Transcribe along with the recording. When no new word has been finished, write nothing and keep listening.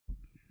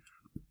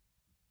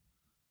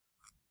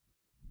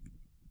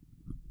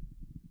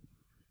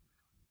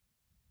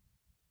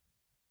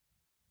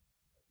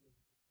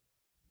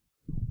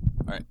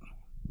right.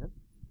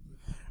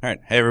 All right.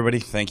 Hey, everybody.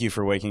 Thank you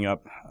for waking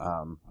up.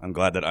 I'm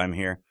glad that I'm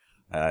here.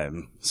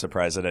 I'm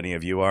surprised that any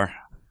of you are.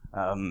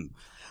 I'm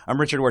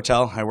Richard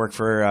Wartell. I work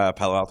for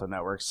Palo Alto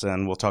Networks,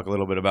 and we'll talk a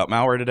little bit about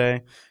malware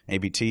today,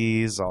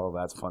 ABTs, all of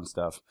that fun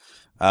stuff.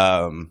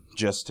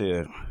 Just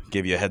to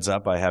give you a heads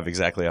up, I have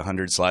exactly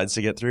 100 slides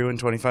to get through in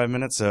 25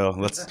 minutes, so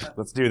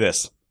let's do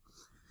this.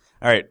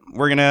 All right.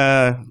 We're going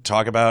to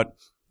talk about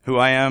who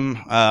I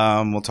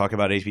am. We'll talk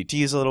about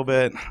APTs a little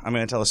bit. I'm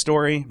going to tell a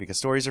story because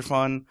stories are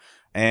fun.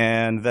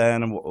 And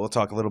then we'll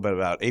talk a little bit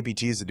about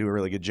APTs that do a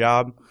really good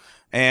job.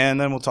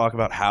 And then we'll talk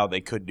about how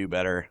they could do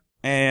better.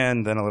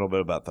 And then a little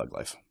bit about thug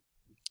life.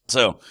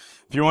 So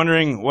if you're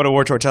wondering what a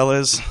Wartell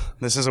is,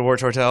 this is a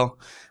Wartell.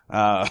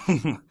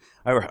 I'm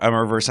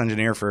a reverse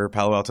engineer for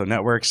Palo Alto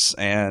Networks.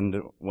 And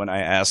when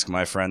I ask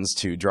my friends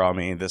to draw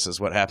me, this is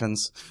what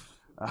happens.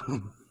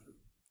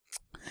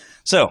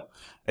 So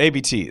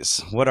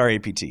APTs. What are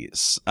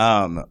APTs?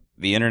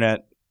 The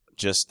internet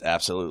just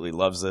absolutely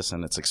loves this,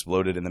 and it's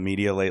exploded in the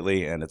media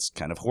lately, and it's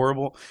kind of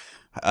horrible.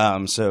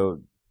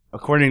 So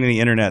according to the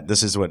internet,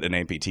 this is what an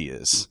APT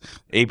is.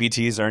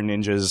 APTs are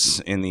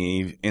ninjas in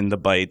the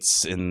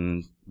bytes,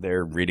 and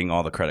they're reading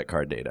all the credit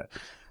card data.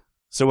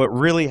 So what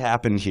really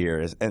happened here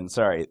is, and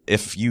sorry,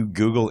 if you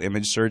Google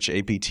image search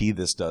APT,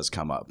 this does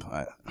come up.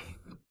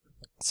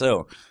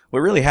 So what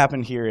really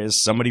happened here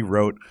is somebody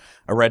wrote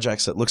a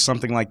regex that looks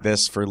something like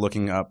this for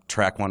looking up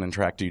track 1 and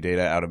track 2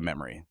 data out of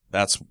memory.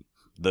 That's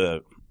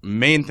the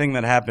main thing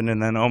that happened. And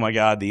then, oh my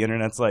God, the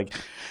internet's like,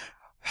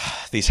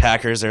 these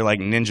hackers are like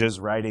ninjas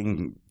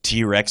riding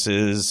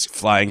T-Rexes,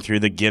 flying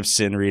through the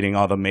Gibson, reading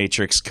all the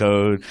Matrix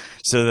code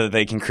so that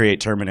they can create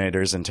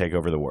Terminators and take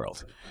over the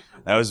world.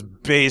 That was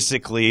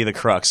basically the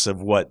crux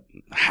of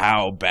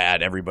how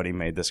bad everybody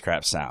made this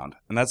crap sound.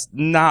 And that's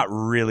not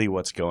really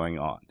what's going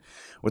on.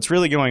 What's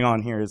really going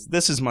on here is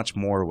this is much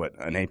more what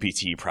an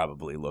APT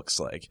probably looks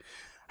like.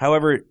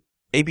 However,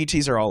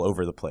 APTs are all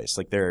over the place.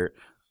 Like they're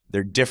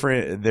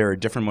different. There are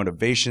different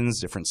motivations,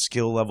 different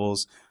skill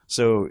levels.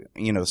 So,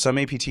 some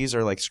APTs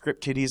are like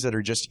script kiddies that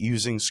are just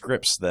using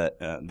scripts that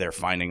they're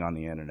finding on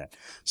the internet.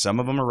 Some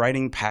of them are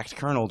writing packed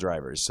kernel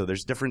drivers. So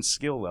there's different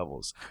skill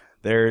levels.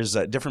 There's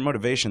different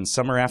motivations.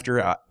 Some are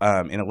after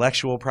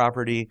intellectual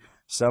property.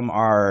 Some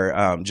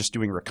are just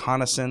doing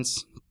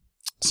reconnaissance.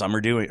 Some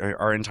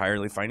are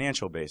entirely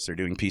financial based. They're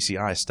doing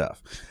PCI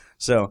stuff.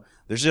 So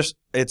it's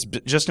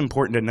just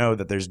important to know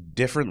that there's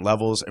different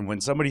levels. And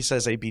when somebody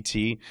says APT,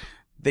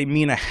 they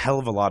mean a hell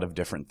of a lot of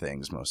different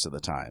things most of the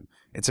time.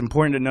 It's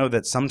important to know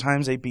that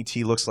sometimes APT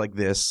looks like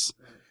this,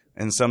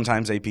 and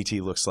sometimes APT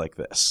looks like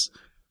this.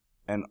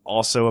 And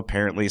also,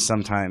 apparently,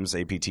 sometimes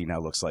APT now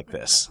looks like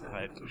this.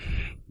 It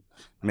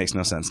makes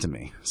no sense to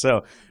me.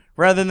 So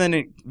rather than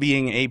it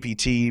being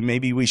APT,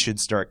 maybe we should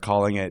start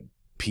calling it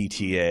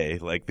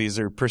PTA. Like, these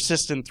are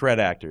persistent threat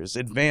actors.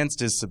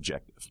 Advanced is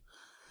subjective.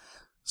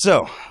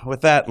 So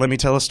with that, let me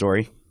tell a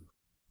story.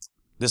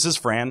 This is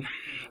Fran.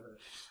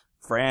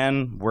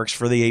 Fran works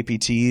for the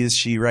APTs.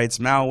 She writes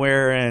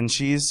malware, and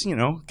she's,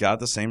 got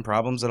the same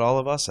problems that all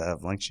of us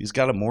have. Like, she's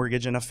got a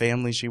mortgage and a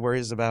family she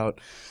worries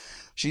about.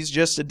 She's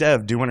just a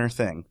dev doing her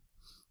thing.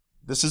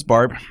 This is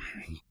Barb.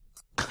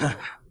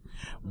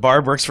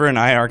 Barb works for an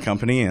IR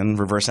company and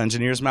reverse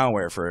engineers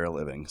malware for a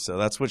living. So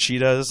that's what she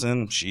does,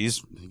 and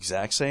she's the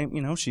exact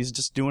same. She's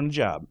just doing a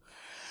job.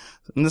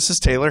 And this is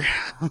Taylor.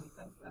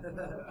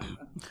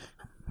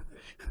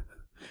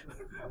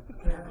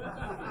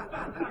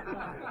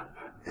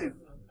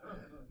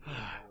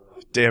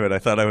 Damn it, I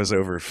thought I was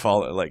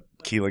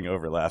keeling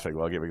over laughing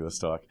while giving this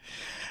talk.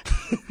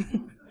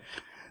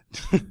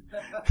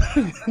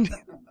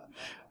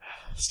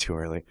 It's too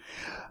early.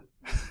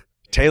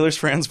 Taylor's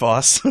Fran's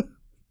boss.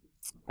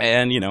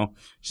 And,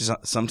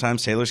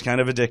 sometimes Taylor's kind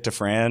of a dick to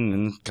Fran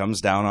and comes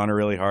down on her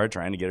really hard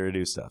trying to get her to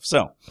do stuff.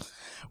 So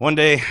one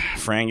day,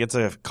 Fran gets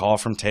a call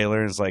from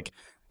Taylor and is like,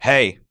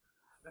 hey,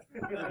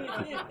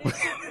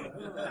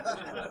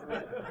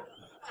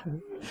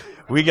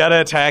 we got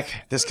to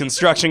attack this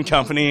construction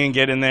company and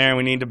get in there.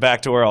 We need to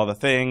backdoor all the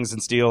things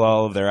and steal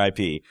all of their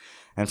IP.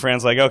 And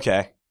Fran's like,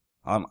 okay,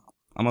 I'm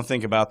going to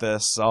think about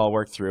this. I'll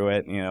work through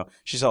it.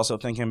 She's also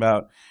thinking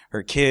about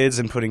her kids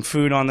and putting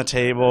food on the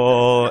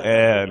table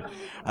and,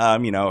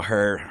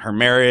 her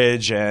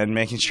marriage and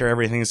making sure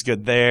everything's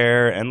good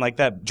there and like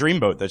that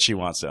dreamboat that she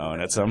wants to own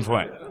at some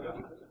point.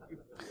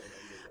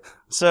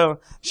 So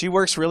she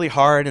works really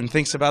hard and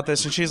thinks about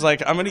this, and she's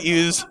like, I'm going to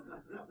use...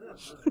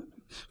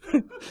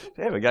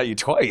 Damn, I got you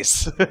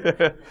twice.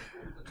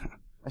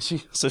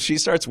 So she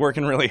starts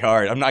working really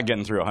hard. I'm not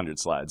getting through 100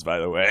 slides, by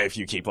the way, if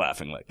you keep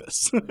laughing like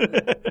this.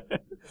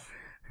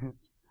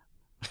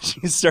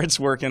 She starts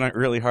working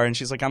really hard, and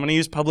she's like, I'm going to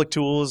use public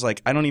tools.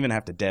 Like, I don't even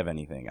have to dev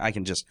anything. I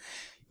can just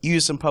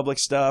use some public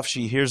stuff.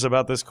 She hears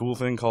about this cool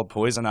thing called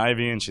Poison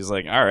Ivy, and she's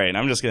like, all right,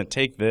 I'm just going to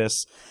take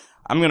this.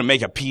 I'm going to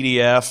make a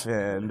PDF,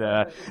 and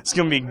it's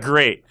going to be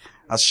great.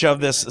 I'll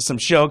shove some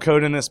shell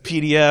code in this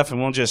PDF,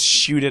 and we'll just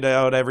shoot it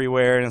out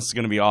everywhere, and it's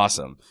going to be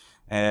awesome.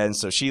 And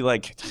so she,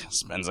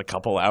 spends a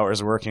couple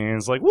hours working, and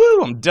is like,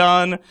 woo, I'm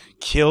done.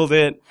 Killed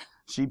it.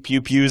 She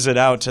pew-pews it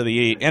out to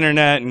the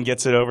internet and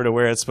gets it over to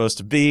where it's supposed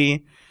to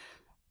be.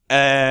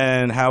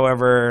 And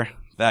however,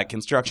 that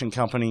construction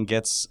company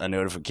gets a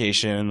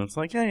notification. It's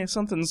like, hey,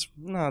 something's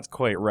not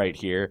quite right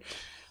here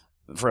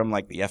from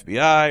like the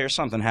FBI or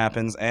something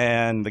happens.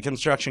 And the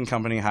construction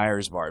company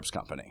hires Barb's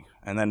company.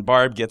 And then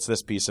Barb gets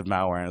this piece of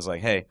malware and is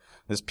like, hey,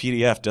 this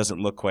PDF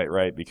doesn't look quite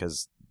right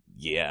because,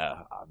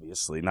 yeah,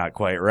 obviously not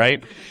quite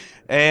right.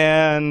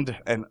 And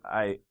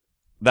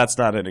that's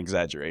not an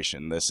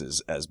exaggeration. This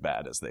is as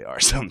bad as they are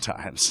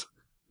sometimes.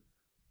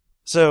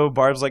 So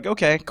Barb's like,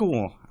 okay,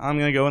 cool. I'm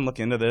going to go and look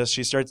into this.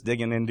 She starts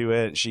digging into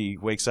it. She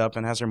wakes up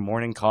and has her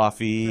morning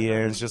coffee.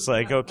 And it's just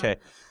like, okay,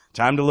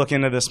 time to look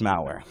into this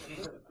malware.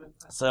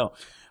 So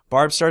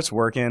Barb starts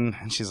working.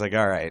 And she's like,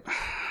 all right,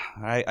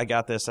 I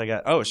got this.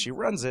 Oh, she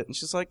runs it. And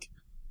she's like,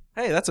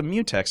 hey, that's a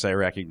mutex I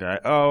recognize.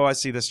 Oh, I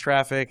see this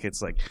traffic.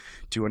 It's like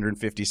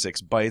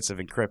 256 bytes of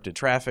encrypted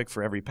traffic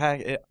for every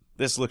packet.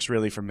 This looks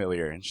really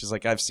familiar. And she's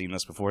like, I've seen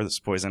this before. This is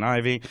poison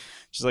ivy.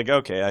 She's like,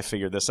 okay, I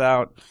figured this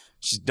out.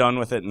 She's done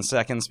with it in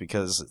seconds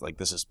because like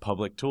this is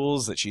public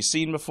tools that she's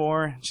seen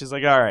before. She's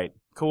like, all right,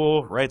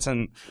 cool. Writes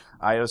an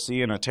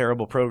IOC in a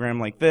terrible program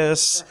like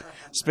this,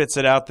 spits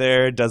it out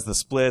there, does the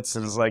splits,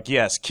 and is like,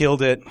 yes,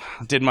 killed it.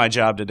 Did my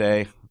job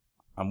today.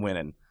 I'm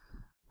winning.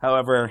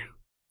 However,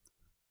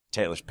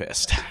 Taylor's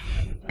pissed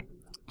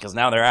because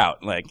now they're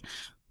out. Like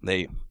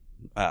they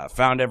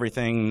found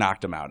everything,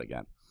 knocked him out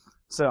again.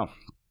 So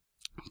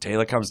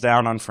Taylor comes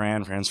down on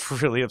Fran.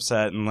 Fran's really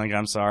upset and like,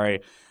 I'm sorry.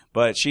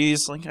 But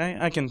she's like,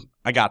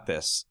 I got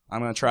this. I'm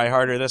going to try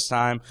harder this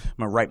time. I'm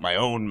going to write my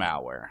own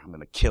malware. I'm going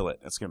to kill it.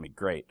 It's going to be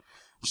great.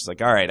 She's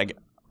like, all right,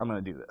 I'm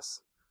going to do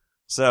this.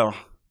 So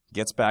it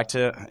gets back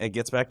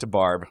to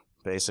Barb.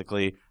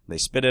 Basically, they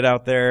spit it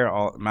out there.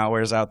 All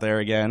malware's out there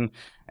again.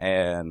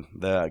 And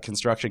the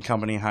construction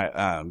company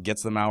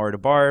gets the malware to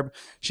Barb.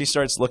 She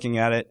starts looking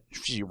at it.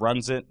 She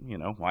runs it. You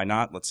know, why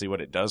not? Let's see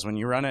what it does when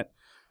you run it.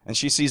 And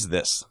she sees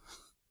this.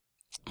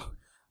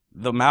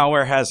 The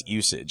malware has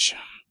usage.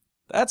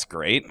 That's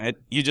great.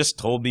 You just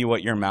told me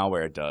what your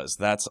malware does.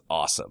 That's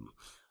awesome.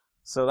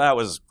 So that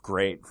was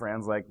great.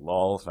 Fran's like,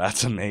 lol,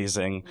 that's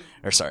amazing.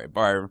 Or sorry,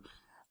 Barb.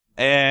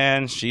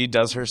 And she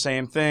does her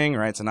same thing,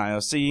 writes an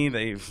IOC.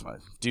 They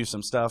do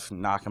some stuff,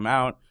 knock him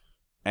out.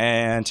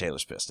 And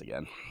Taylor's pissed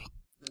again.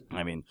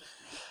 I mean,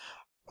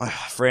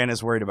 Fran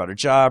is worried about her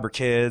job, her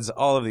kids,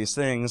 all of these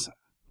things.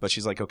 But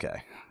she's like,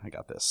 okay, I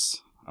got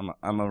this. I'm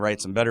going to write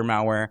some better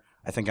malware.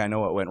 I think I know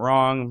what went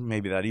wrong.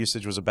 Maybe that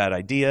usage was a bad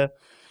idea.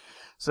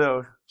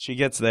 So she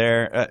gets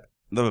there.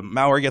 The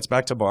malware gets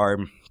back to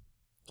Barb.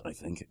 I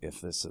think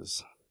if this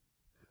is...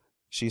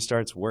 She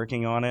starts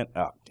working on it.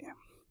 Oh, damn.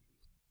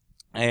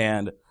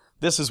 And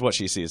this is what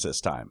she sees this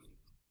time.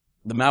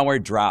 The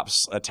malware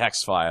drops a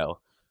text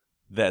file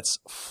that's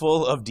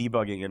full of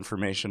debugging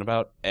information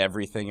about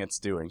everything it's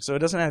doing. So it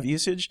doesn't have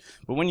usage,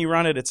 but when you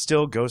run it, it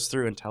still goes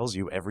through and tells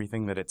you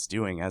everything that it's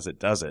doing as it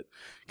does it.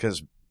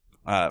 Because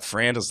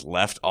Fran has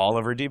left all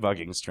of her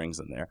debugging strings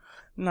in there.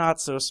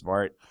 Not so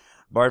smart.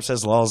 Barb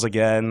says lols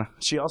again.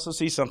 She also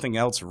sees something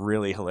else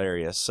really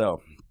hilarious.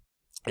 So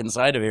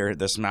inside of here,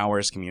 this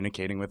malware is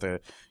communicating with a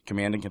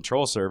command and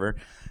control server,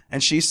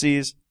 and she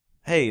sees,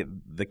 hey,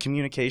 the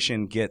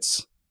communication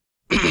gets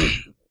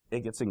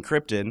it gets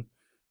encrypted,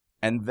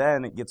 and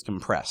then it gets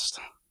compressed.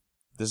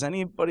 Does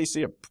anybody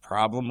see a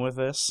problem with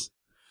this?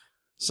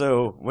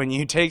 So when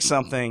you take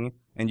something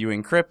and you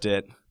encrypt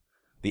it,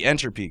 the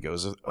entropy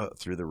goes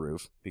through the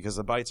roof because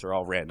the bytes are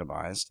all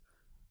randomized.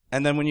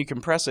 And then when you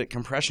compress it,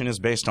 compression is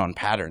based on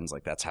patterns.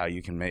 Like that's how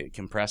you can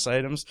compress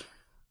items.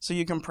 So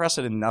you compress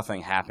it and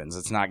nothing happens.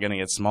 It's not going to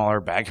get smaller.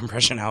 Bad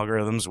compression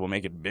algorithms will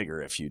make it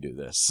bigger if you do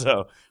this.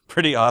 So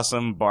pretty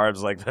awesome.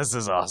 Barb's like, this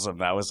is awesome.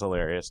 That was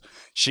hilarious.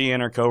 She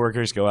and her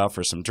coworkers go out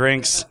for some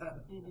drinks.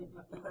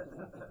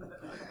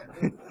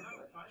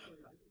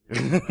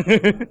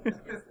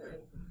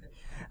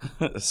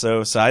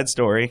 So side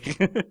story.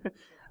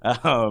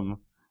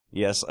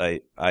 Yes,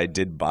 I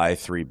did buy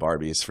 3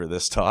 Barbies for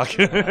this talk.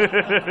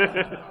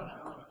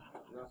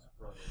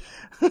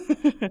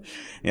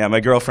 Yeah, my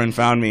girlfriend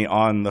found me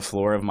on the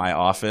floor of my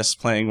office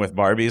playing with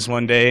Barbies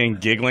one day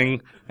and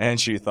giggling, and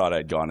she thought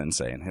I'd gone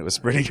insane. It was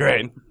pretty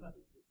great.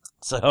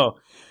 So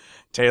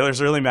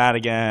Taylor's really mad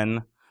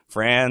again.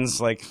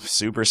 Fran's like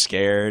super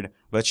scared,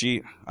 but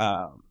she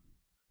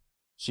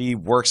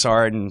works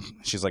hard and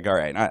she's like, all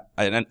right,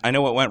 I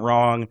know what went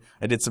wrong.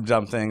 I did some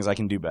dumb things. I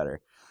can do better.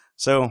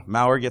 So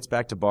malware gets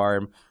back to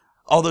Barb.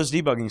 All those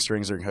debugging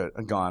strings are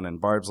gone,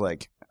 and Barb is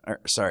like,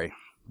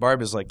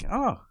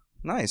 oh,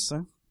 nice.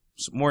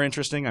 More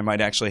interesting. I might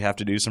actually have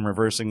to do some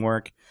reversing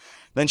work.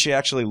 Then she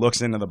actually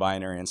looks into the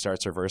binary and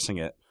starts reversing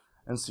it.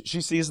 And she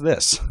sees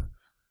this.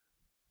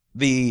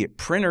 The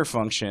printer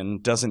function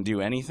doesn't do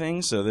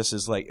anything, so this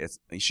is like,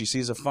 she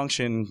sees a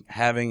function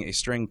having a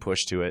string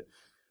pushed to it,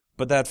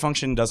 but that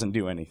function doesn't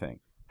do anything.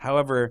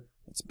 However,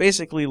 it's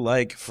basically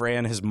like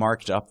Fran has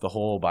marked up the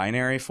whole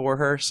binary for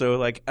her, so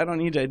like I don't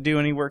need to do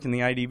any work in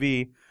the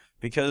IDB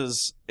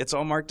because it's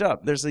all marked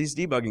up. There's these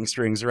debugging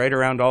strings right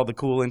around all the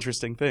cool,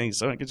 interesting things.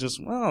 So I could just,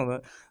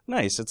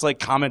 nice. It's like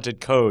commented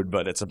code,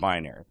 but it's a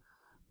binary.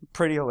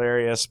 Pretty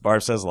hilarious.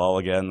 Barb says lol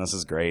again. This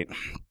is great.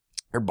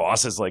 Her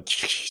boss is like,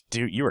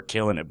 dude, you were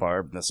killing it,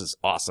 Barb. This is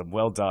awesome.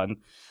 Well done.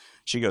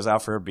 She goes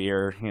out for a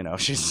beer.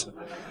 She's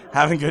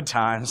having good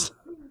times.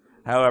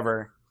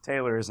 However,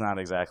 Taylor is not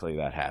exactly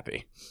that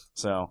happy.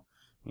 So,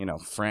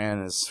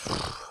 Fran is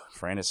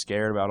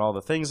scared about all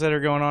the things that are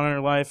going on in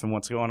her life and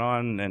what's going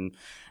on and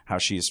how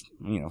she's,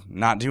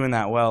 not doing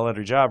that well at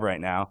her job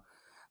right now.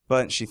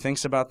 But she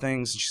thinks about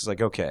things and she's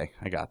like, okay,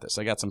 I got this.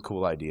 I got some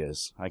cool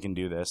ideas. I can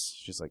do this.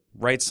 She's like,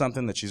 writes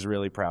something that she's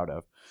really proud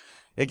of.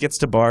 It gets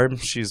to Barb.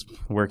 She's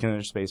working in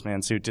her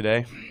spaceman suit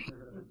today.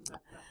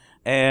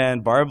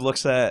 And Barb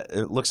looks at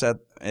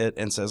it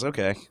and says,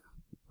 okay,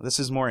 this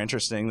is more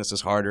interesting. This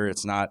is harder.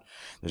 There's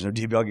no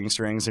debugging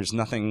strings. There's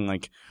nothing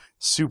like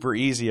super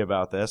easy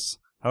about this.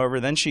 However,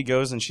 then she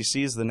goes and she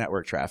sees the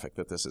network traffic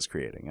that this is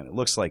creating, and it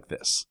looks like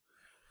this.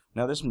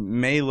 Now, this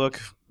may look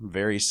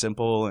very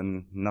simple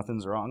and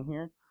nothing's wrong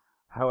here.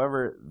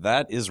 However,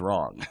 that is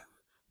wrong.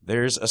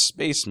 There's a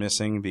space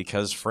missing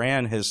because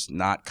Fran has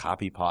not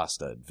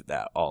copy-pasted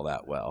that all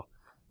that well.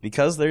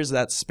 Because there's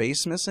that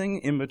space missing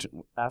in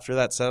between, after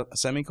that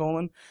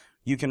semicolon,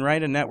 you can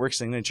write a network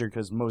signature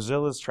because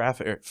Mozilla's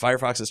traffic, or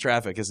Firefox's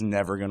traffic is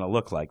never going to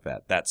look like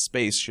that. That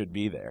space should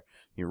be there.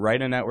 You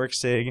write a network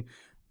sig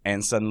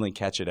and suddenly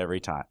catch it every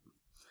time.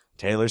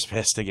 Taylor's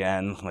pissed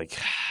again, like,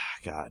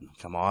 God,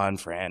 come on,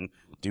 Fran,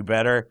 do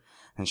better.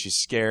 And she's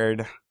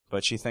scared,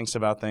 but she thinks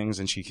about things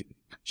and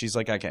she's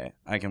like, okay,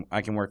 I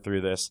can work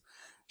through this.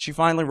 She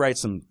finally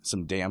writes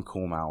some damn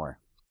cool malware.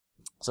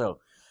 So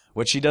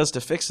what she does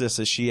to fix this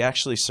is she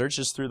actually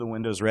searches through the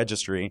Windows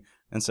registry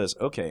and says,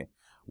 okay,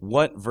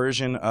 what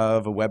version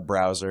of a web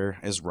browser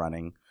is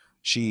running?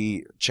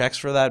 She checks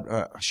for that,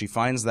 she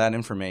finds that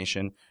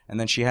information, and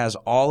then she has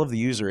all of the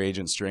user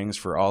agent strings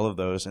for all of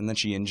those, and then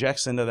she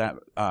injects into that,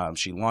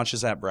 she launches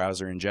that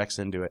browser, injects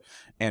into it,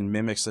 and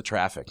mimics the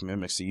traffic,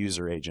 mimics the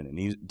user agent, and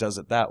he does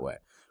it that way.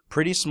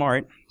 Pretty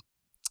smart,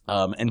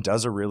 and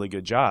does a really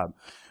good job.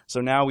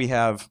 So now we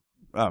have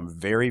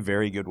very,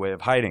 very good way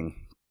of hiding.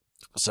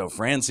 So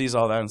Fran sees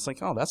all that, and it's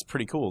like, oh, that's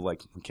pretty cool.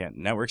 Like, we can't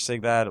network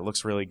sig that. It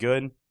looks really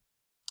good.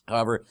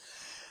 However,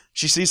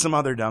 she sees some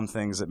other dumb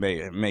things that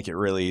make it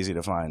really easy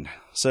to find.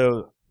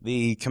 So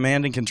the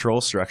command and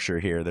control structure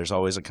here, there's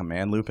always a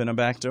command loop in a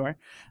backdoor.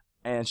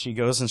 And she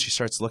goes and she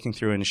starts looking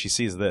through it, and she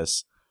sees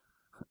this.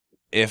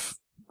 If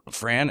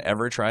Fran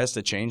ever tries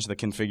to change the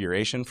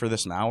configuration for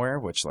this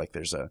malware, which like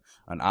there's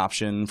an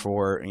option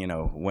for,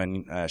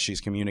 when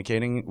she's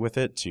communicating with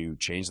it to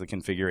change the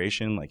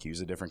configuration, like use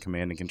a different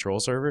command and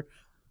control server.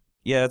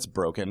 Yeah, it's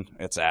broken.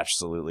 It's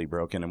absolutely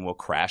broken and will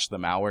crash the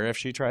malware if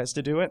she tries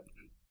to do it.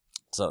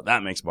 So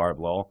that makes Barb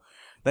lol.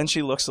 Then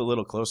she looks a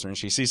little closer and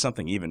she sees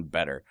something even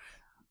better.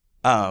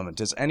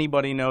 Does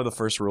anybody know the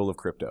first rule of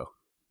crypto?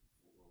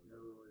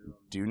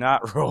 Do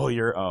not roll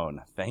your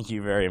own. Thank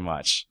you very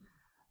much.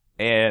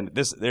 And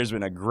there's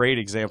been a great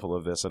example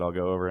of this that I'll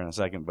go over in a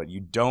second, but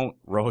you don't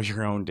roll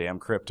your own damn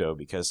crypto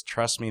because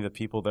trust me, the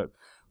people that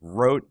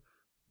wrote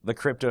the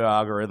crypto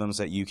algorithms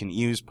that you can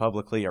use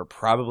publicly are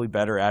probably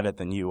better at it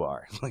than you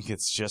are. Like,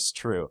 it's just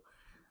true.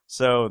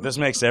 So this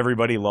makes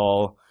everybody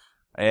lol.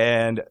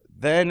 And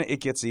then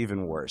it gets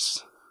even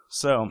worse.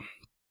 So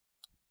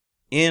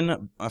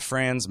in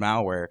Fran's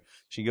malware,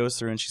 she goes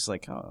through and she's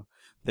like, oh,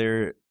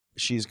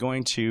 she's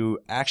going to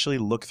actually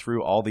look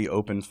through all the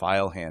open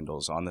file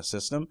handles on the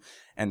system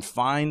and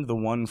find the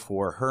one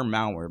for her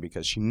malware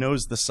because she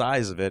knows the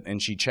size of it and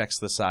she checks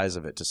the size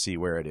of it to see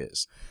where it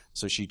is.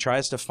 So she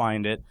tries to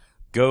find it,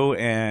 go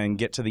and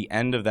get to the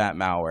end of that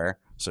malware.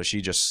 So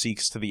she just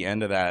seeks to the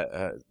end of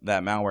that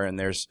malware, and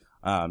there's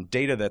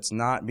data that's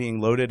not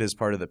being loaded as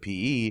part of the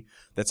PE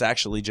that's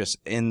actually just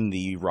in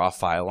the raw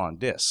file on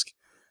disk.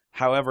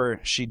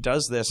 However, she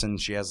does this and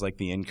she has like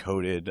the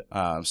encoded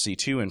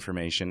C2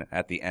 information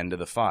at the end of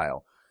the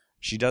file.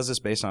 She does this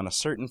based on a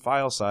certain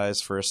file size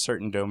for a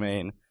certain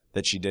domain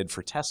that she did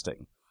for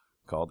testing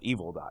called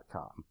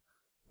evil.com.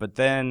 But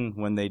then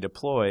when they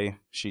deploy,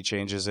 she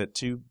changes it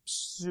to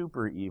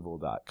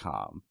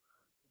superevil.com.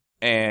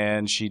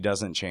 And she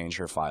doesn't change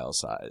her file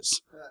size.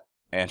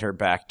 And her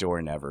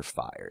backdoor never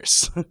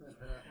fires.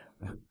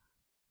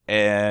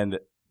 And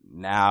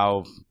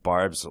now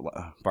Barb's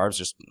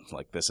just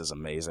like, this is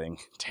amazing.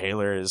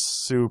 Taylor is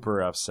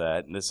super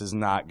upset. This is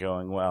not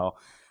going well.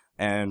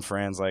 And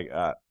Fran's like,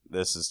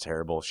 this is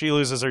terrible. She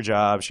loses her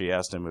job. She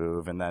has to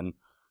move. And then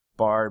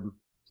Barb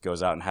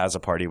goes out and has a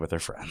party with her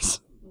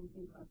friends.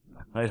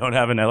 I don't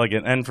have an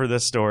elegant end for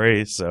this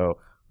story, so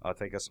I'll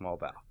take a small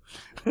bow.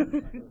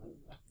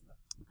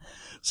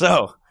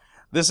 So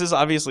this is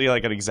obviously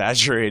like an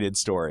exaggerated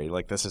story.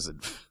 Like, this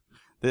isn't.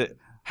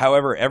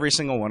 However, every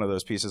single one of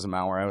those pieces of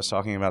malware I was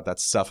talking about,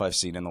 that's stuff I've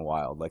seen in the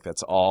wild. Like,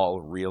 that's all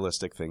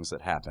realistic things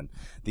that happen.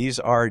 These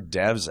are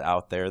devs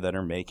out there that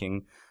are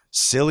making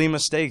silly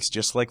mistakes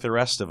just like the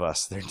rest of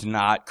us. They're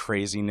not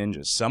crazy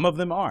ninjas. Some of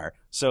them are.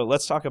 So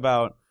let's talk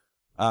about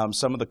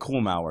some of the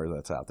cool malware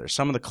that's out there,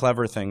 some of the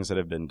clever things that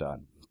have been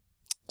done.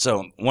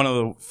 So one of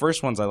the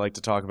first ones I like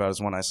to talk about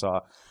is one I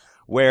saw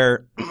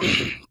where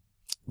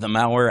the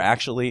malware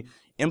actually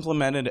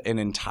implemented an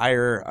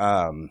entire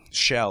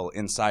shell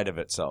inside of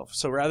itself.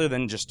 So rather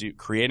than just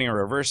creating a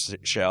reverse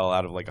shell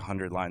out of like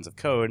 100 lines of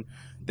code,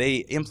 they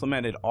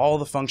implemented all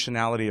the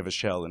functionality of a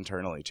shell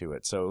internally to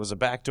it. So it was a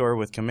backdoor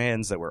with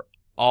commands that were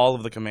all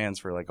of the commands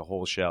for like a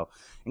whole shell,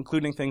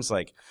 including things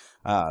like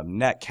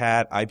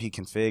netcat,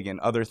 ipconfig, and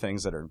other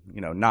things that are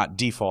not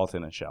default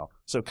in a shell.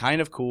 So kind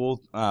of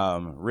cool,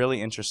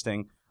 really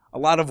interesting. A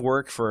lot of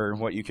work for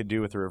what you could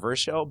do with a reverse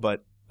shell,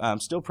 but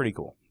still pretty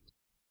cool.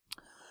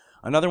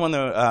 Another one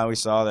that we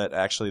saw that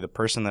actually the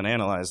person that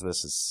analyzed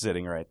this is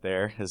sitting right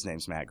there. His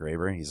name's Matt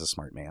Graber. He's a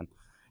smart man.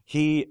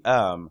 He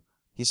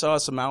saw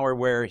some malware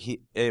where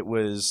it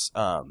was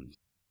an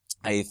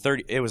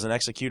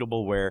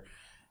executable where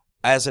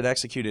as it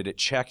executed, it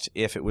checked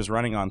if it was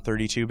running on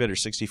 32-bit or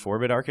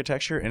 64-bit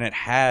architecture, and it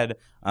had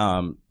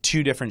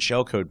 2 different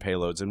shellcode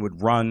payloads and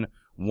would run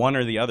one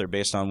or the other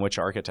based on which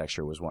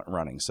architecture was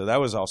running. So that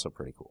was also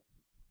pretty cool.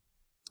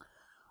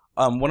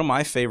 One of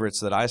my favorites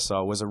that I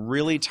saw was a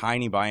really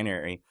tiny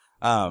binary.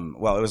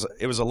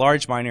 It was a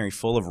large binary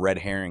full of red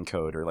herring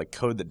code, or like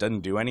code that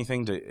doesn't do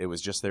anything. It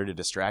was just there to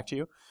distract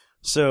you.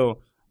 So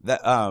that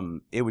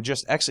it would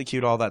just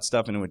execute all that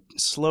stuff, and it would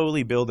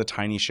slowly build a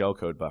tiny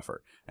shellcode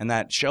buffer. And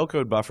that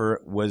shellcode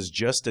buffer was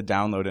just a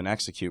download and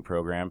execute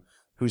program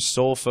whose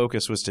sole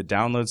focus was to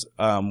download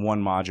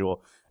one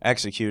module,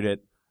 execute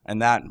it,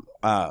 and that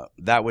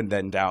would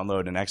then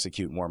download and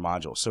execute more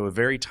modules. So a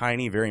very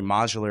tiny, very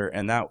modular,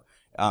 and that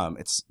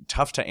it's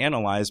tough to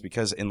analyze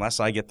because unless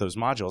I get those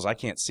modules, I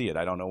can't see it.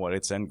 I don't know what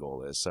its end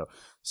goal is. So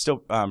still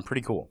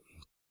pretty cool.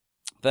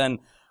 Then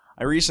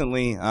I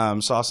recently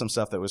saw some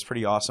stuff that was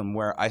pretty awesome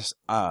where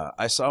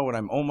I saw what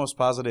I'm almost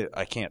positive,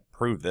 I can't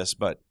prove this,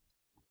 but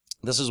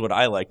this is what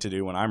I like to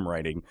do when I'm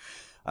writing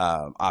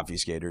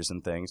obfuscators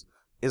and things,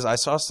 is I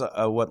saw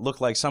what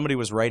looked like somebody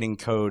was writing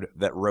code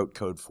that wrote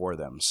code for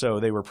them. So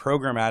they were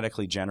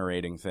programmatically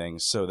generating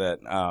things so that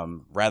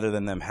rather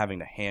than them having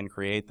to hand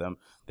create them,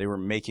 they were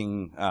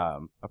making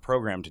a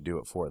program to do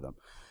it for them.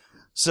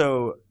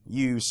 So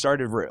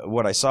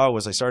what I saw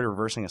was I started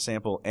reversing a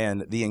sample,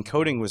 and the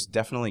encoding was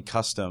definitely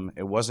custom.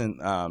 It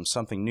wasn't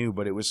something new,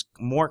 but it was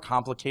more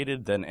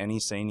complicated than any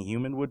sane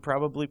human would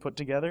probably put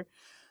together.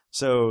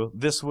 So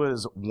this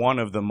was one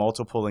of the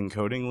multiple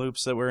encoding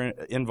loops that were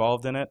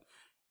involved in it.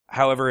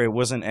 However, it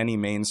wasn't any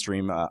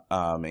mainstream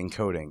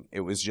encoding.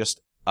 It was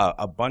just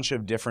a bunch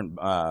of different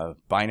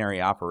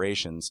binary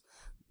operations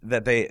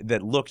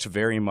that looked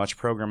very much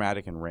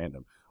programmatic and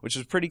random, which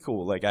is pretty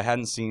cool. Like, I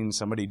hadn't seen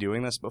somebody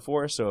doing this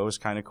before, so it was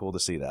kind of cool to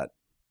see that.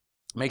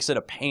 Makes it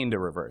a pain to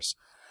reverse.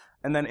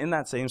 And then in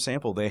that same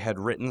sample, they had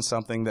written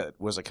something that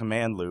was a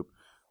command loop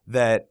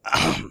that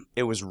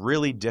it was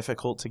really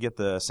difficult to get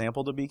the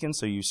sample to beacon.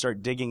 So you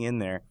start digging in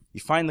there,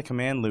 you find the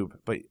command loop,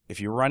 but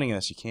if you're running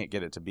this, you can't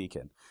get it to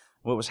beacon.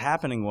 What was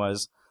happening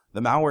was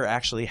the malware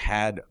actually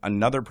had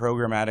another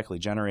programmatically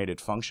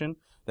generated function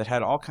that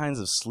had all kinds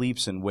of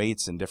sleeps and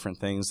waits and different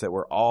things that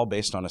were all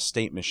based on a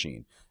state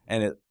machine.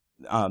 And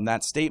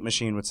that state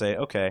machine would say,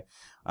 okay,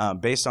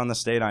 based on the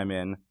state I'm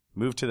in,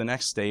 move to the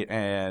next state,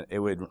 and it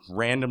would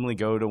randomly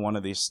go to one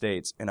of these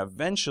states. And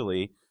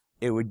eventually,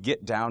 it would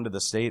get down to the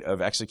state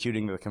of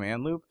executing the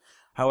command loop.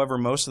 However,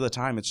 most of the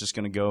time, it's just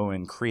going to go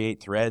and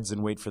create threads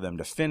and wait for them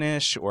to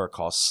finish, or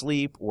call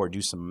sleep, or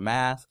do some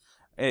math.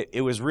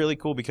 It was really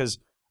cool because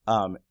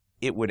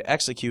it would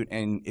execute,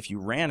 and if you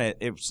ran it,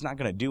 it's not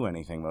going to do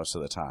anything most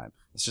of the time.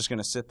 It's just going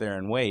to sit there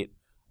and wait,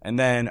 and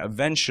then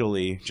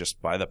eventually,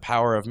 just by the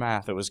power of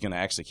math, it was going to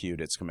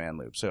execute its command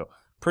loop. So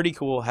pretty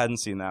cool. Hadn't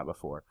seen that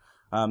before.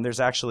 There's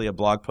actually a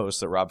blog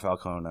post that Rob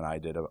Falcone and I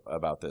did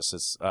about this.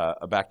 It's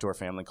a backdoor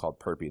family called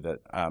Perpy that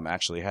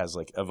actually has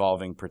like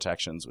evolving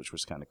protections, which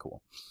was kind of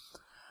cool.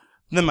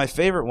 And then my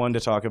favorite one to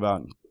talk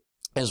about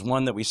is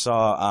one that we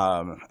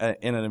saw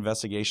in an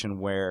investigation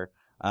where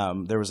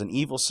there was an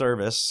evil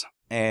service,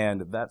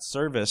 and that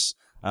service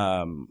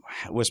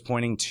was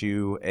pointing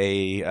to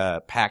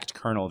a packed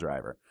kernel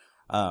driver.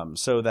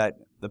 So that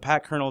the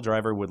packed kernel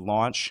driver would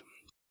launch,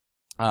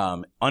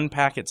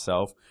 unpack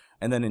itself,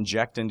 and then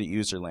inject into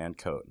userland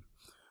code.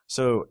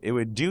 So it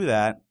would do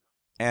that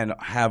and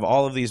have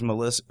all of these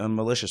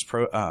malicious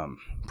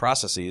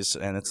processes,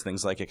 and it's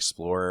things like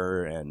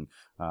Explorer and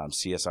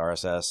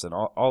CSRSS and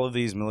all of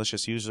these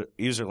malicious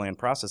userland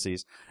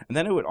processes, and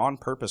then it would on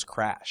purpose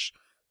crash.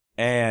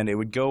 And it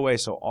would go away,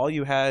 so all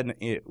you had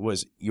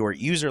was your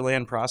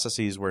userland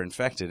processes were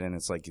infected, and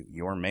it's like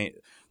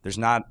there's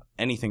not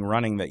anything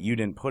running that you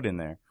didn't put in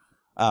there.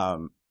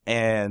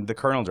 And the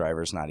kernel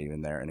driver is not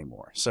even there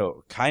anymore.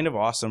 So kind of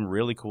awesome,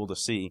 really cool to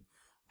see.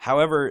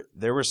 However,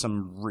 there was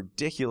some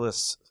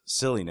ridiculous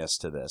silliness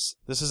to this.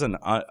 This is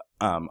a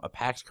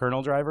packed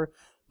kernel driver,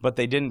 but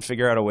they didn't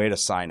figure out a way to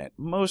sign it.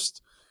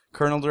 Most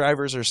kernel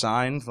drivers are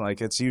signed.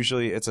 Like, it's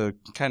a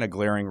kind of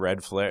glaring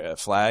red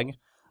flag.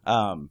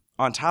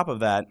 On top of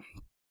that,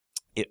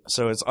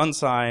 so it's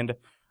unsigned.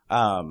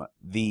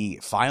 The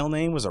file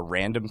name was a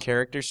random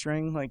character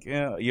string. Like,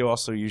 you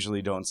also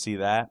usually don't see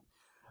that.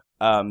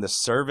 The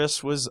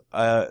service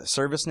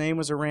name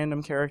was a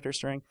random character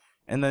string.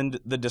 And then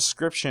the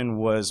description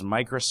was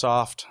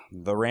Microsoft,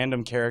 the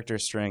random character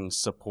string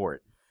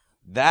support.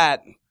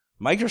 That,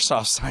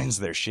 Microsoft signs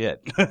their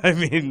shit. I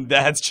mean,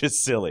 that's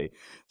just silly.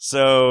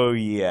 So,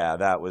 yeah,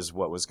 that was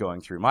what was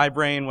going through my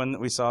brain when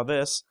we saw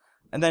this.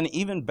 And then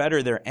even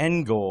better, their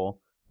end goal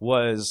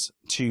was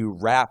to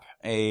wrap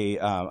a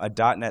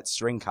 .NET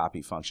string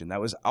copy function. That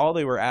was all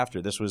they were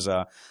after. This was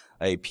a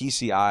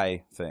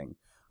PCI thing.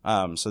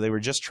 So they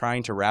were just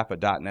trying to wrap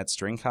a .NET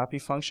string copy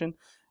function.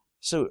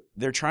 So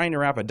they're trying to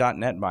wrap a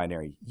 .NET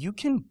binary. You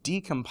can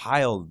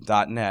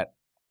decompile .NET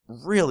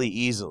really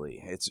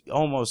easily. It's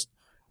almost,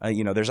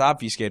 there's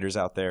obfuscators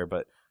out there,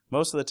 but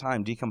most of the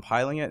time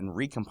decompiling it and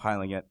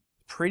recompiling it,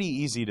 pretty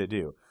easy to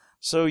do.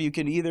 So you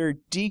can either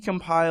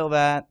decompile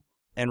that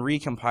and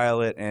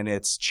recompile it, and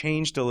it's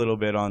changed a little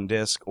bit on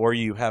disk, or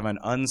you have an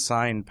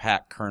unsigned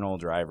pack kernel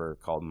driver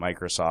called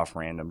Microsoft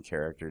Random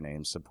Character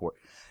Name Support.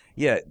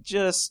 Yeah,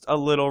 just a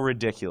little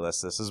ridiculous.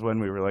 This is when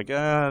we were like,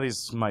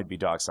 these might be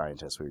dog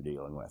scientists we were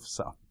dealing with.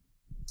 So,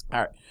 all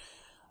right.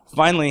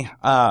 Finally,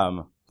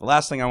 the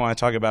last thing I want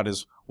to talk about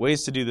is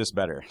ways to do this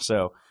better.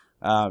 So,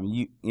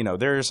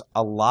 there's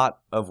a lot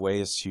of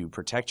ways to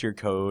protect your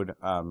code,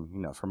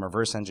 from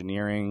reverse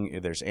engineering.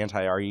 There's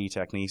anti-RE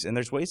techniques, and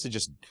there's ways to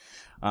just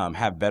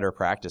have better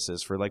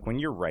practices for like when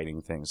you're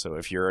writing things. So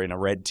if you're in a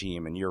red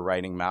team and you're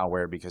writing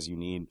malware because you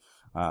need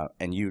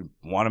and you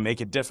want to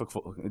make it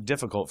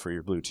difficult for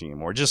your blue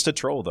team, or just to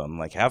troll them,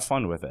 like have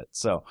fun with it.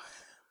 So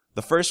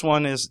the first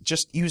one is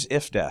just use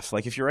ifdef.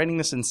 Like if you're writing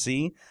this in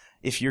C,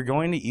 if you're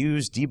going to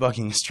use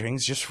debugging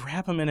strings, just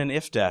wrap them in an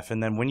ifdef,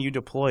 and then when you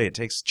deploy, it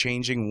takes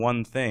changing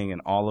one thing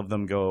and all of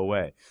them go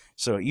away.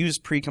 So use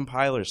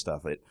pre-compiler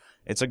stuff.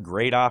 It's a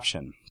great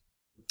option.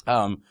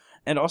 And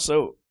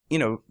also,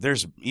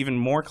 there's even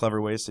more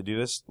clever ways to do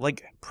this,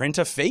 like print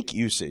a fake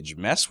usage.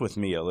 Mess with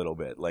me a little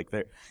bit. Like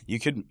you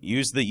could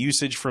use the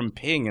usage from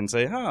ping and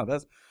say,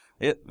 that's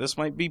it. This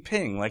might be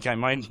ping. Like I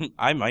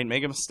might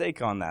make a mistake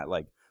on that.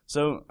 Like,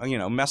 so,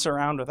 mess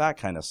around with that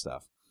kind of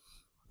stuff.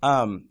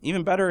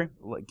 Even better,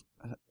 like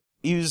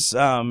use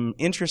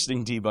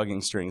interesting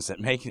debugging strings that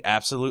make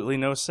absolutely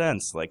no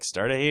sense. Like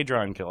start a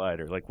hadron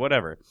collider, like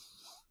whatever.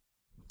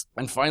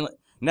 And finally,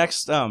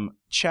 next,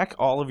 check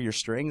all of your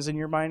strings in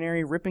your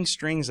binary. Ripping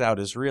strings out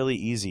is really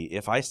easy.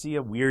 If I see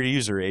a weird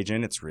user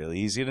agent, it's really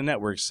easy to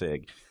network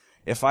sig.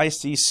 If I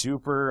see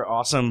super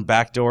awesome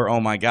backdoor, oh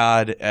my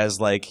god, as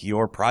like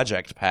your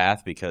project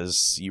path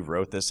because you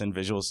wrote this in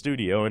Visual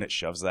Studio and it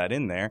shoves that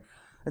in there,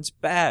 it's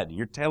bad.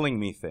 You're telling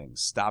me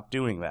things. Stop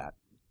doing that.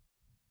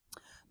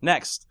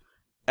 Next,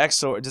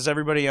 XOR. Does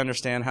everybody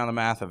understand how the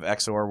math of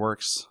XOR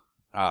works?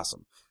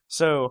 Awesome.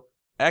 So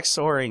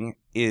XORing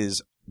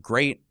is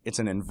great. It's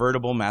an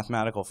invertible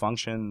mathematical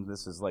function.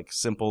 This is like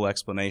simple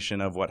explanation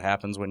of what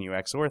happens when you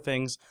XOR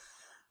things.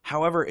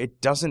 However,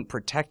 it doesn't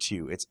protect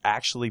you. It's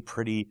actually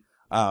pretty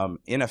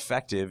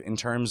ineffective in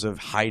terms of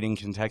hiding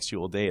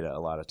contextual data a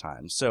lot of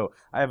times. So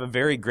I have a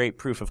very great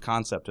proof of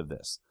concept of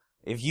this.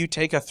 If you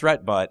take a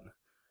threat butt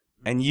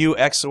and you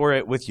XOR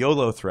it with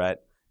YOLO threat,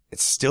 it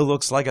still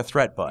looks like a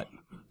threat butt.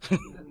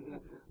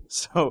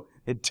 So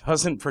it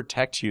doesn't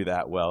protect you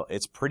that well.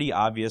 It's pretty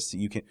obvious that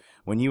you can,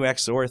 when you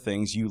XOR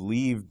things, you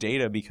leave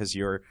data because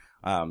you're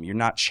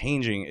not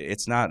changing.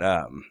 It's not,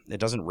 it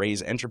doesn't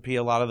raise entropy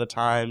a lot of the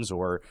times,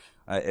 or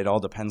it all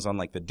depends on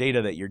like the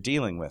data that you're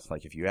dealing with.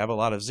 Like if you have a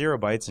lot of 0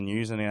 bytes and you're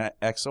using an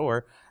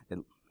XOR,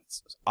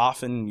 it's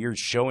often you're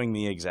showing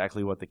me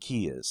exactly what the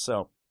key is.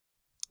 So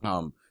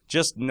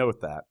just note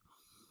that.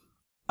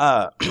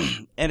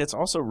 And it's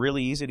also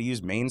really easy to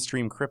use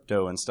mainstream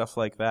crypto and stuff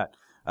like that.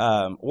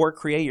 Or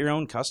create your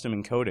own custom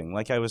encoding.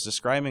 Like I was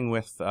describing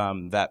with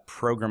that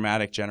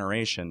programmatic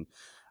generation,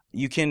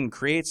 you can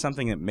create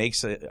something that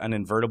makes an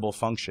invertible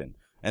function.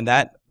 And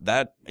that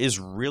is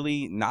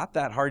really not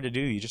that hard to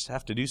do. You just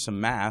have to do some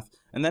math,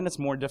 and then it's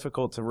more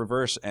difficult to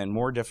reverse and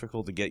more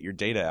difficult to get your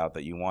data out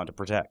that you want to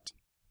protect.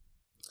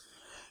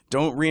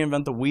 Don't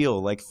reinvent the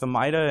wheel. Like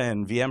Themida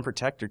and VM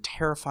Protect are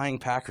terrifying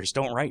packers.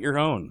 Don't write your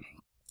own.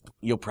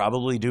 You'll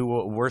probably do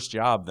a worse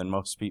job than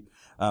most people,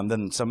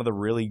 than some of the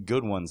really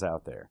good ones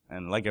out there.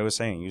 And like I was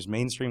saying, use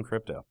mainstream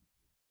crypto.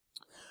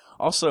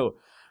 Also,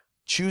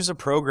 choose a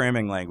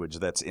programming language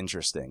that's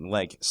interesting.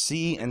 Like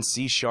C and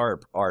C#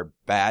 are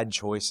bad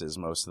choices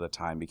most of the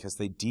time because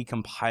they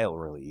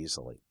decompile really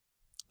easily.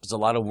 There's a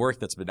lot of work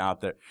that's been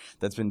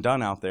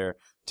done out there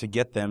to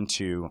get them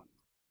to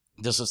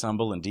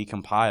disassemble and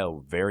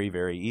decompile very,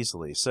 very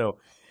easily. So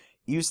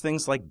use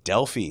things like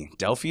Delphi.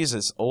 Delphi is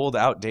this old,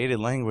 outdated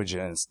language,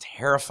 and it's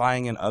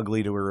terrifying and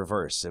ugly to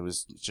reverse. It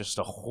was just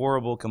a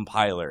horrible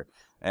compiler,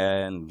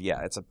 and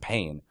yeah, it's a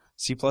pain.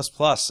 C++,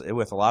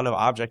 with a lot of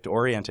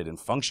object-oriented and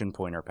function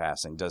pointer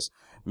passing,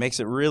 makes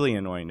it really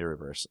annoying to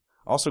reverse.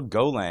 Also,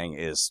 Golang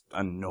is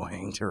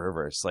annoying to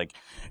reverse. Like,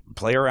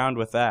 play around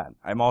with that.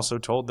 I'm also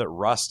told that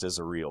Rust is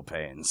a real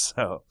pain.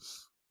 So,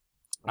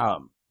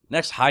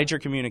 next, hide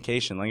your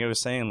communication. Like I was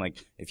saying,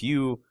 like if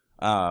you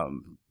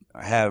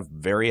have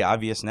very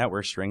obvious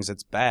network strings,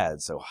 it's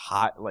bad. So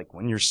like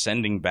when you're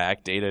sending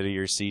back data to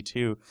your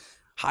C2,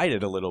 hide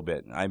it a little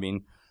bit. I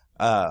mean,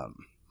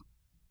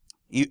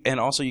 and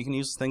also you can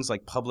use things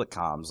like public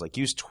comms, like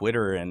use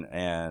Twitter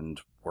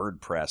and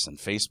WordPress and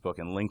Facebook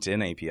and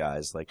LinkedIn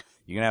APIs. Like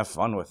you can have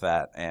fun with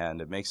that,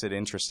 and it makes it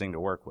interesting to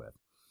work with.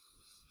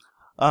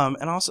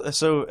 And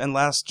also, and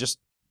last, just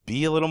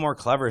be a little more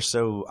clever.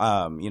 So,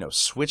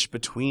 switch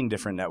between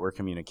different network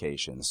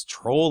communications,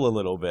 troll a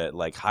little bit,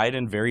 like hide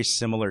in very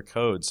similar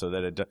code so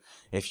that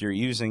if you're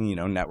using,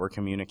 network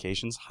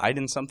communications, hide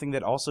in something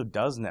that also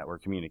does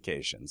network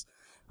communications.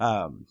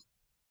 And,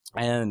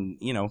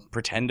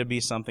 pretend to be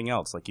something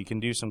else. Like you can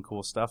do some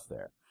cool stuff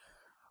there.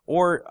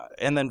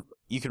 And then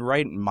you could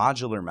write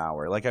modular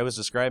malware. Like I was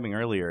describing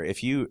earlier, if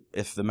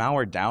the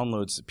malware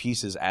downloads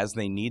pieces as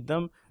they need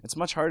them, it's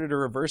much harder to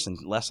reverse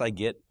unless I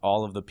get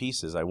all of the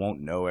pieces. I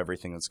won't know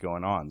everything that's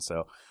going on.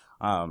 So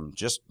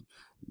just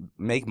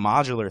make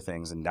modular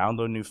things and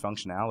download new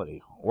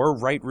functionality. Or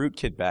write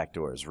rootkit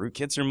backdoors.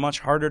 Rootkits are much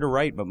harder to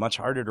write, but much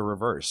harder to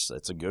reverse.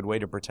 It's a good way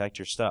to protect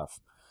your stuff.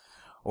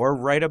 Or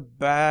write a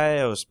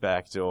BIOS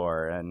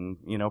backdoor and,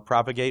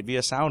 propagate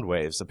via sound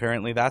waves.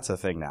 Apparently that's a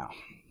thing now.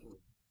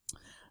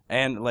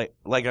 And like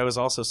I was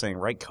also saying,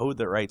 write code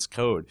that writes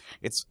code.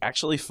 It's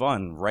actually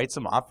fun. Write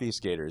some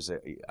obfuscators.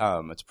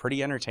 It's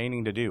pretty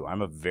entertaining to do.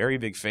 I'm a very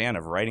big fan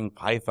of writing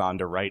Python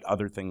to write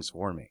other things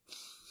for me.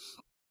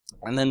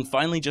 And then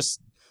finally,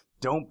 just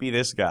don't be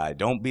this guy.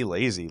 Don't be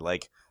lazy.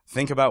 Like,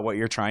 think about what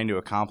you're trying to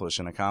accomplish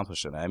and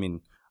accomplish it. I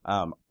mean,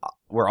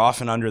 we're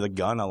often under the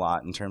gun a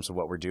lot in terms of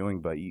what we're doing,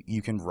 but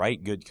you can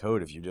write good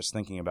code if you're just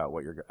thinking about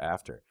what you're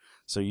after.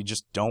 So you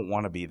just don't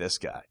want to be this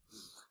guy.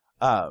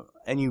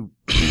 And you...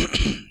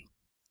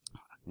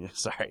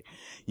 Sorry,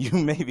 you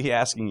may be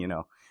asking,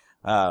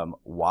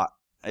 what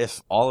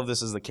if all of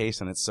this is the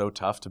case and it's so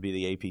tough to be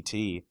the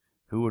APT,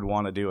 who would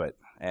want to do it?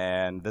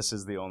 And this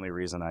is the only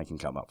reason I can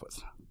come up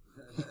with.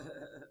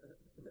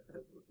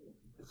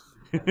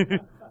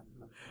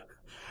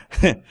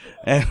 and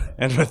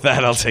with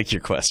that, I'll take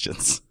your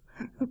questions.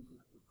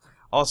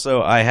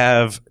 Also, I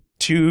have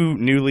 2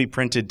 newly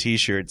printed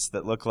T-shirts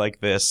that look like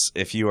this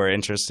if you are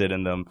interested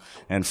in them,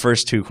 and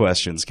first 2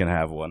 questions can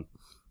have one.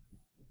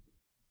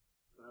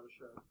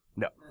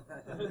 No. Has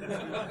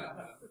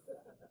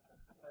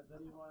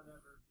anyone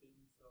ever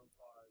been so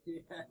far?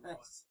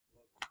 Yes.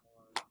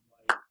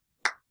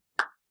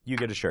 You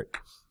get a shirt.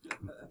 Has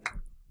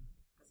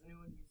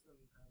anyone used some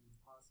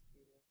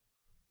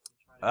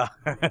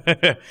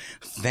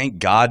Thank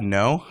God,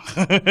 no.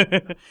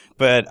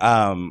 But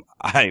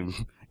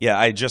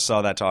I just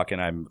saw that talk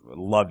and I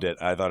loved it.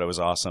 I thought it was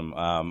awesome.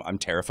 I'm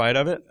terrified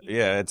of it.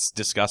 Yeah, it's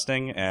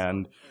disgusting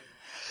and.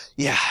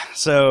 Yeah,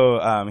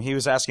 so he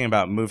was asking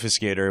about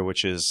Moveiscator,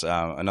 which is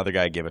another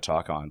guy gave a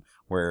talk on,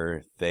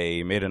 where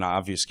they made an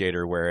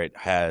obfuscator where it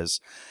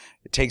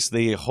takes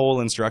the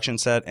whole instruction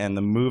set and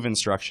the move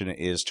instruction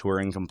is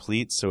Turing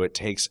complete, so it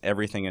takes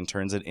everything and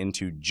turns it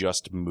into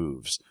just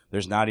moves.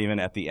 There's not even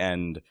at the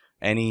end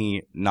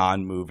any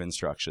non-move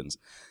instructions.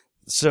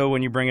 So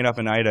when you bring it up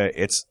in IDA,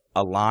 it's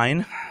a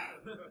line.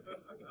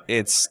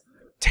 It's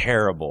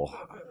terrible.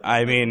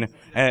 I mean,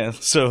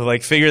 so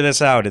like figure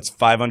this out. It's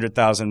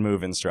 500,000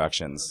 move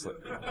instructions.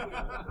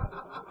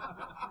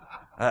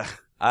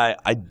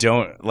 I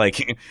don't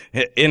like.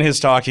 In his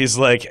talk, he's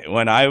like,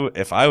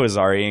 if I was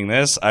REing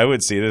this, I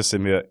would see this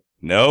and be like,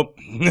 nope,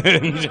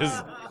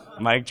 just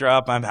mic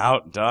drop. I'm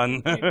out,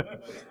 done.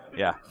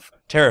 Yeah,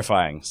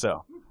 terrifying.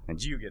 So, and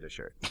you get a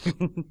shirt.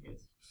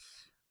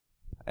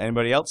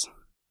 Anybody else?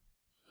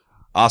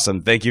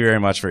 Awesome. Thank you very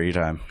much for your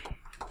time.